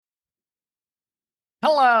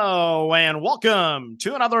Hello and welcome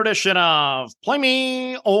to another edition of Play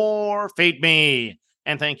Me or Fade Me.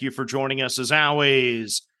 And thank you for joining us as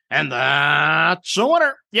always. And that's a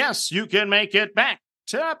winner. Yes, you can make it back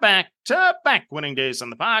to back winning days on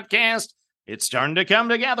the podcast. It's starting to come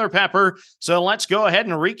together, Pepper. So let's go ahead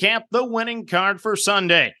and recap the winning card for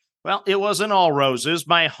Sunday. Well, it wasn't all roses.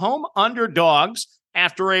 My home underdogs,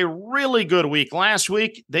 after a really good week last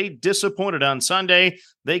week, they disappointed on Sunday.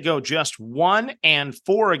 They go just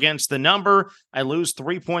 1-4 against the number. I lose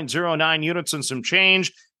 3.09 units and some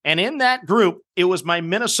change. And in that group, it was my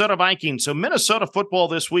Minnesota Vikings. So Minnesota football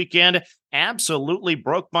this weekend absolutely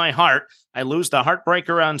broke my heart. I lose the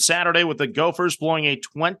heartbreaker on Saturday with the Gophers blowing a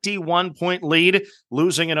 21-point lead,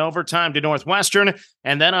 losing in overtime to Northwestern.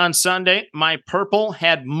 And then on Sunday, my purple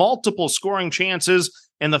had multiple scoring chances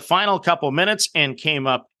in the final couple minutes and came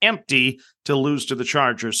up empty to lose to the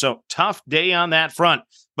Chargers. So tough day on that front.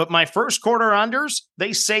 But my first quarter unders,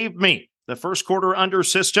 they saved me. The first quarter under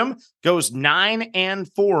system goes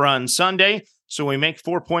 9-4 on Sunday. So we make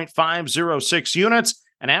 4.506 units.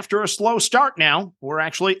 And after a slow start now, we're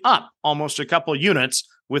actually up almost a couple units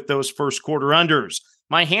with those first quarter unders.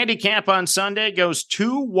 My handicap on Sunday goes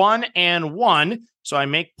 2-1-1. So I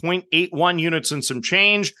make 0.81 units and some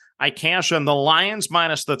change. I cash on the Lions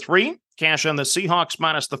minus the 3, cash on the Seahawks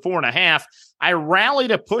minus the 4.5. I rally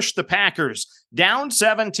to push the Packers down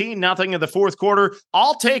 17-0 in the fourth quarter.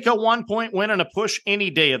 I'll take a 1-point win and a push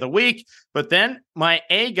any day of the week. But then my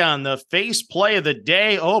egg on the face play of the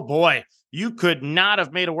day. Oh boy, you could not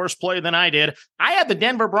have made a worse play than I did. I had the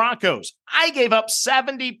Denver Broncos. I gave up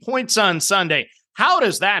 70 points on Sunday. How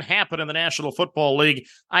does that happen in the National Football League?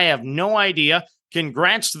 I have no idea.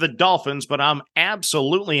 Congrats to the Dolphins, but I'm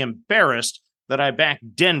absolutely embarrassed that I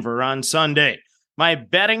backed Denver on Sunday. My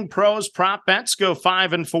betting pros prop bets go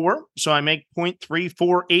 5-4, so I make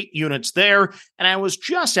 0.348 units there, and I was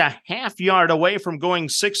just a half yard away from going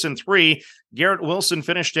 6-3. Garrett Wilson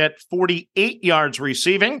finished at 48 yards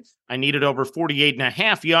receiving. I needed over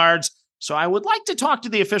 48.5 yards. So I would like to talk to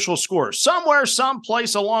the official score. Somewhere,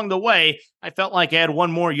 someplace along the way, I felt like I had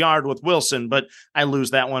one more yard with Wilson, but I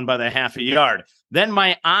lose that one by the half a yard. Then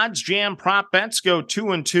my odds jam prop bets go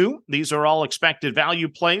 2-2. These are all expected value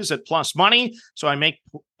plays at plus money. So I make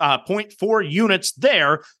 0.4 units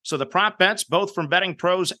there. So the prop bets, both from Betting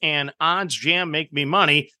Pros and Odds Jam, make me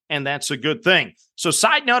money, and that's a good thing. So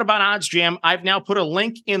side note about Odds Jam, I've now put a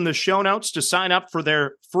link in the show notes to sign up for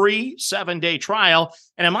their free 7-day trial.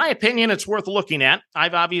 And in my opinion, it's worth looking at.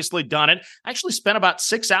 I've obviously done it. I actually spent about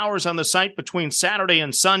 6 hours on the site between Saturday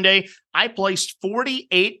and Sunday. I placed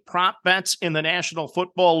 48 prop bets in the National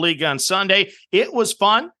Football League on Sunday. It was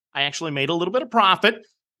fun. I actually made a little bit of profit,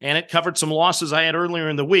 and it covered some losses I had earlier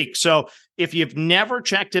in the week. So if you've never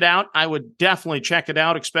checked it out, I would definitely check it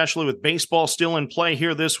out, especially with baseball still in play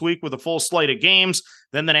here this week with a full slate of games,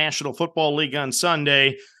 then the National Football League on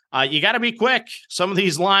Sunday. You got to be quick. Some of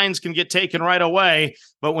these lines can get taken right away,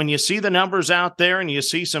 but when you see the numbers out there and you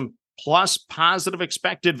see some plus positive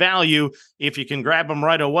expected value, if you can grab them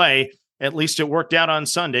right away, at least it worked out on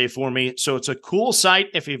Sunday for me. So it's a cool site.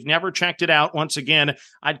 If you've never checked it out, once again,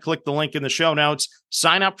 I'd click the link in the show notes,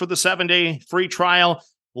 sign up for the 7-day free trial,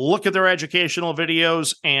 look at their educational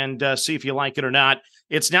videos, and see if you like it or not.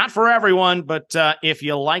 It's not for everyone, but if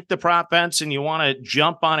you like the prop bets and you want to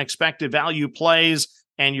jump on expected value plays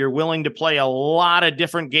and you're willing to play a lot of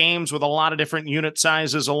different games with a lot of different unit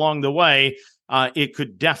sizes along the way, it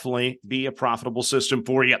could definitely be a profitable system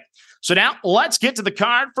for you. So now let's get to the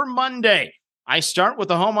card for Monday. I start with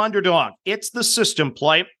the home underdog. It's the system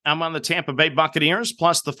play. I'm on the Tampa Bay Buccaneers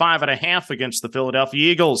plus the 5.5 against the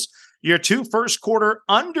Philadelphia Eagles. Your two first quarter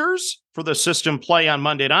unders for the system play on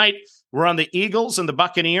Monday night. We're on the Eagles and the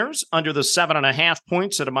Buccaneers under the 7.5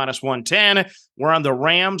 points at a minus 110. We're on the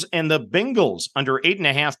Rams and the Bengals under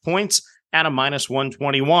 8.5 points at a minus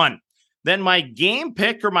 121. Then my game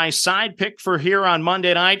pick or my side pick for here on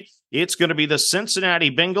Monday night, it's going to be the Cincinnati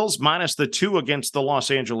Bengals minus the 2 against the Los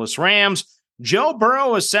Angeles Rams. Joe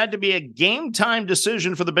Burrow is said to be a game-time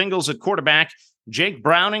decision for the Bengals at quarterback. Jake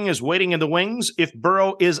Browning is waiting in the wings. If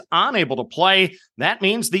Burrow is unable to play, that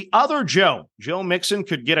means the other Joe Mixon,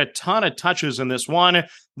 could get a ton of touches in this one.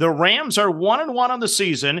 The Rams are 1-1 on the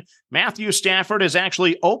season. Matthew Stafford has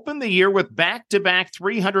actually opened the year with back-to-back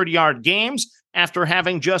 300-yard games after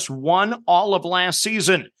having just one all of last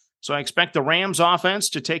season. So I expect the Rams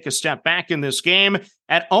offense to take a step back in this game.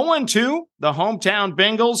 At 0-2, the hometown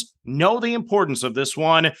Bengals know the importance of this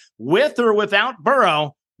one. With or without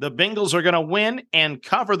Burrow, the Bengals are going to win and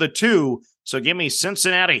cover the 2. So give me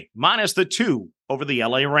Cincinnati minus the 2 over the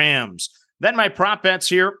LA Rams. Then my prop bets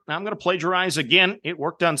here. I'm going to plagiarize again. It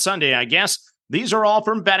worked on Sunday, I guess. These are all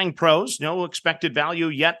from betting pros. No expected value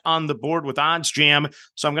yet on the board with Odds Jam.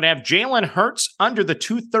 So I'm going to have Jalen Hurts under the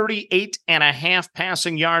 238.5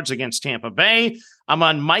 passing yards against Tampa Bay. I'm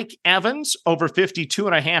on Mike Evans over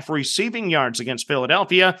 52.5 receiving yards against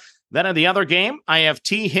Philadelphia. Then in the other game, I have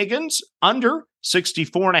T. Higgins under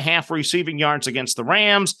 64.5 receiving yards against the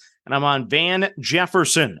Rams. And I'm on Van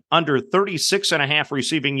Jefferson under 36.5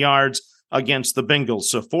 receiving yards against the Bengals.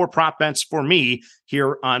 So 4 prop bets for me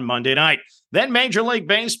here on Monday night. Then Major League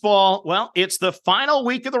Baseball, well, it's the final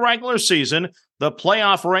week of the regular season. The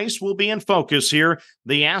playoff race will be in focus here.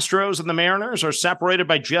 The Astros and the Mariners are separated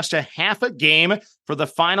by just a half a game for the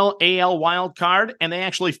final AL wild card, and they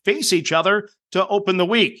actually face each other to open the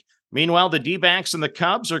week. Meanwhile, the D-backs and the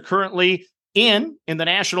Cubs are currently in the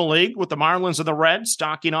National League with the Marlins and the Reds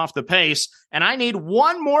stocking off the pace. And I need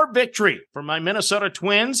one more victory from my Minnesota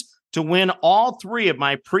Twins to win all 3 of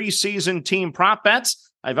my preseason team prop bets.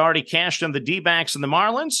 I've already cashed in the D-backs and the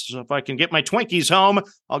Marlins, so if I can get my Twinkies home,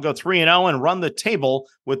 I'll go 3-0 and run the table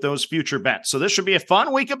with those future bets. So this should be a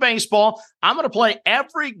fun week of baseball. I'm going to play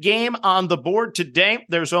every game on the board today.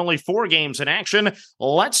 There's only 4 games in action.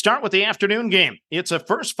 Let's start with the afternoon game. It's a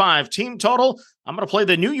first 5 team total. I'm going to play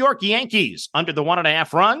the New York Yankees under the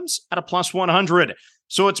 1.5 runs at a plus 100.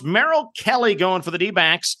 So it's Merrill Kelly going for the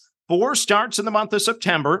D-backs. 4 starts in the month of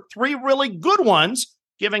September, 3 really good ones,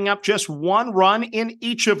 giving up just 1 run in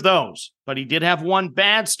each of those. But he did have 1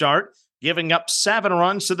 bad start, giving up 7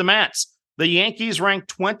 runs to the Mets. The Yankees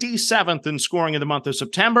ranked 27th in scoring in the month of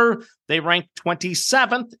September. They ranked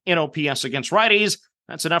 27th in OPS against righties.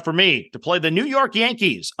 That's enough for me to play the New York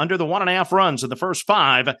Yankees under the 1.5 runs in the first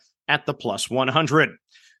 5 at the plus 100.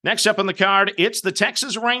 Next up on the card, it's the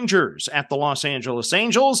Texas Rangers at the Los Angeles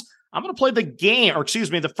Angels. I'm going to play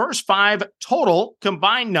the first 5 total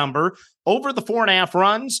combined number over the 4.5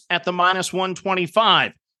 runs at the minus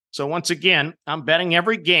 125. So once again, I'm betting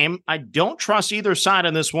every game. I don't trust either side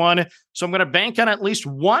on this one, so I'm going to bank on at least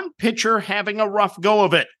one pitcher having a rough go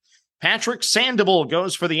of it. Patrick Sandoval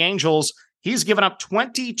goes for the Angels. He's given up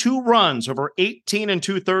 22 runs over 18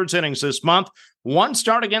 2/3 innings this month. 1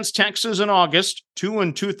 start against Texas in August,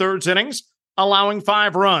 2 2/3 innings, allowing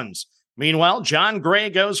 5 runs. Meanwhile, John Gray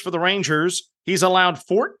goes for the Rangers. He's allowed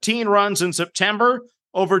 14 runs in September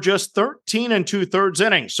over just 13 2/3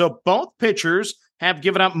 innings. So both pitchers have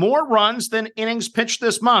given up more runs than innings pitched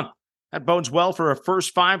this month. That bodes well for a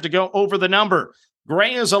first 5 to go over the number.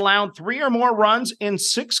 Gray has allowed 3 or more runs in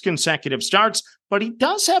 6 consecutive starts, but he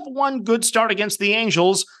does have 1 good start against the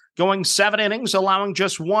Angels, going 7 innings, allowing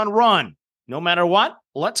just 1 run. No matter what,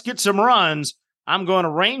 let's get some runs. I'm going to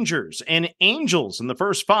Rangers and Angels in the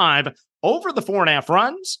first 5 over the 4.5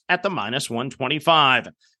 runs at the minus 125.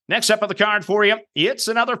 Next up on the card for you, it's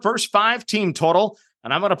another first 5 team total,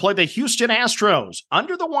 and I'm going to play the Houston Astros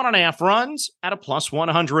under the 1.5 runs at a plus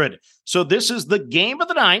 100. So this is the game of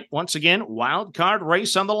the night. Once again, wild card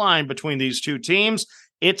race on the line between these 2 teams.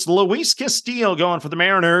 It's Luis Castillo going for the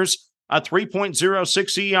Mariners. A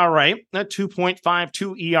 3.06 ERA, a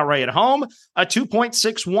 2.52 ERA at home, a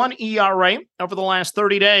 2.61 ERA over the last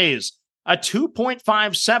 30 days, a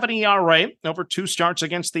 2.57 ERA over 2 starts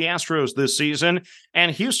against the Astros this season,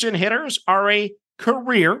 and Houston hitters are a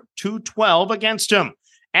career 212 against him.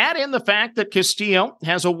 Add in the fact that Castillo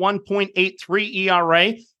has a 1.83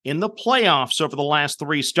 ERA in the playoffs over the last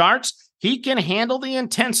 3 starts. He can handle the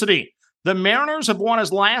intensity. The Mariners have won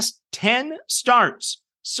his last 10 starts.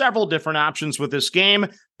 Several different options with this game,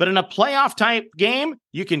 but in a playoff type game,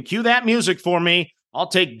 you can cue that music for me. I'll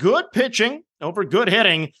take good pitching over good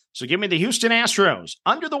hitting. So give me the Houston Astros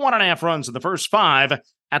under the 1.5 runs in the first 5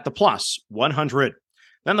 at the plus 100.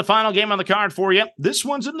 Then the final game on the card for you. This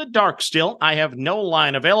one's in the dark still. I have no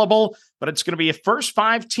line available, but it's going to be a first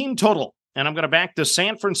 5 team total. And I'm going to back the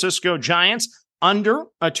San Francisco Giants under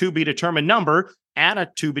a to-be-determined number at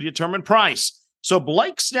a to-be-determined price. So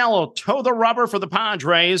Blake Snell will toe the rubber for the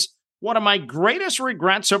Padres. One of my greatest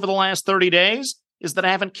regrets over the last 30 days is that I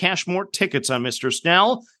haven't cashed more tickets on Mr.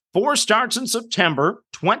 Snell. 4 starts in September,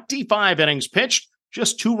 25 innings pitched,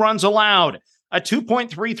 just 2 runs allowed. A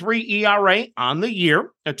 2.33 ERA on the year,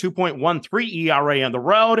 a 2.13 ERA on the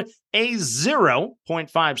road, a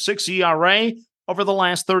 0.56 ERA over the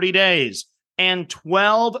last 30 days, and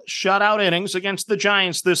 12 shutout innings against the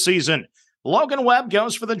Giants this season. Logan Webb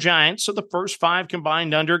goes for the Giants, so the first 5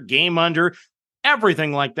 combined under, game under,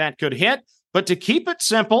 everything like that could hit. But to keep it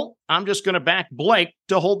simple, I'm just going to back Blake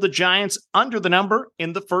to hold the Giants under the number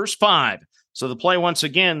in the first 5. So the play once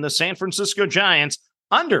again, the San Francisco Giants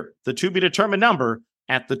under the to-be-determined number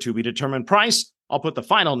at the to-be-determined price. I'll put the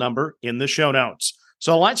final number in the show notes.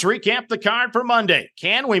 So let's recap the card for Monday.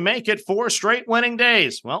 Can we make it 4 straight winning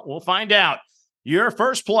days? Well, we'll find out. Your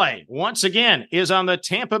first play, once again, is on the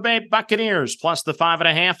Tampa Bay Buccaneers plus the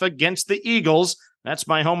 5.5 against the Eagles. That's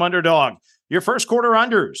my home underdog. Your first quarter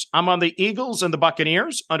unders, I'm on the Eagles and the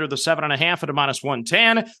Buccaneers under the 7.5 at a minus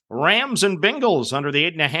 110. Rams and Bengals under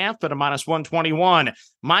the 8.5 at a minus 121.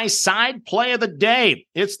 My side play of the day,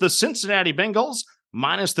 it's the Cincinnati Bengals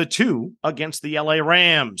minus the 2 against the LA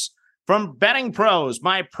Rams. From Betting Pros,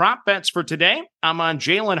 my prop bets for today, I'm on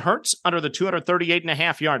Jalen Hurts under the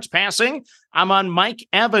 238.5 yards passing. I'm on Mike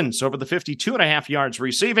Evans over the 52.5 yards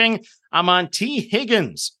receiving. I'm on T.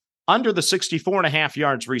 Higgins under the 64.5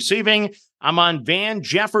 yards receiving. I'm on Van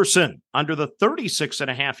Jefferson under the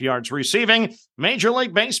 36.5 yards receiving. Major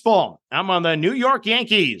League Baseball, I'm on the New York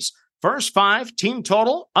Yankees. First 5, team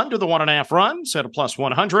total, under the 1.5 runs at a plus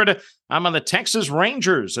 100. I'm on the Texas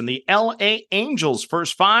Rangers and the LA Angels.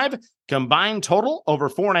 First 5, combined total, over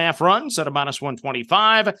 4.5 runs at a minus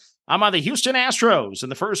 125. I'm on the Houston Astros in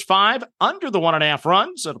the first 5, under the 1.5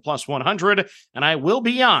 runs at a plus 100. And I will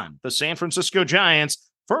be on the San Francisco Giants.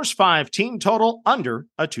 First 5, team total, under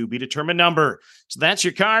a to-be-determined number. So that's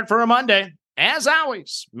your card for a Monday. As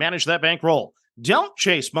always, manage that bankroll. Don't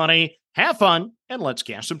chase money. Have fun, and let's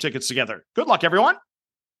cash some tickets together. Good luck, everyone.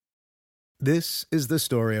 This is the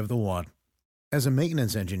story of the one. As a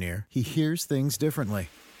maintenance engineer, he hears things differently.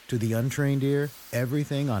 To the untrained ear,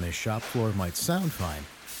 everything on his shop floor might sound fine,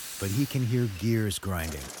 but he can hear gears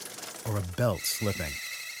grinding or a belt slipping.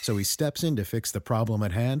 So he steps in to fix the problem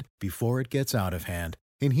at hand before it gets out of hand.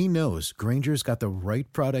 And he knows Grainger's got the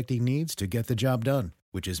right product he needs to get the job done,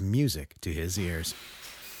 which is music to his ears.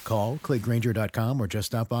 Call, click Grainger.com, or just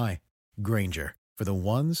stop by. Grainger, for the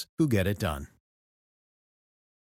ones who get it done.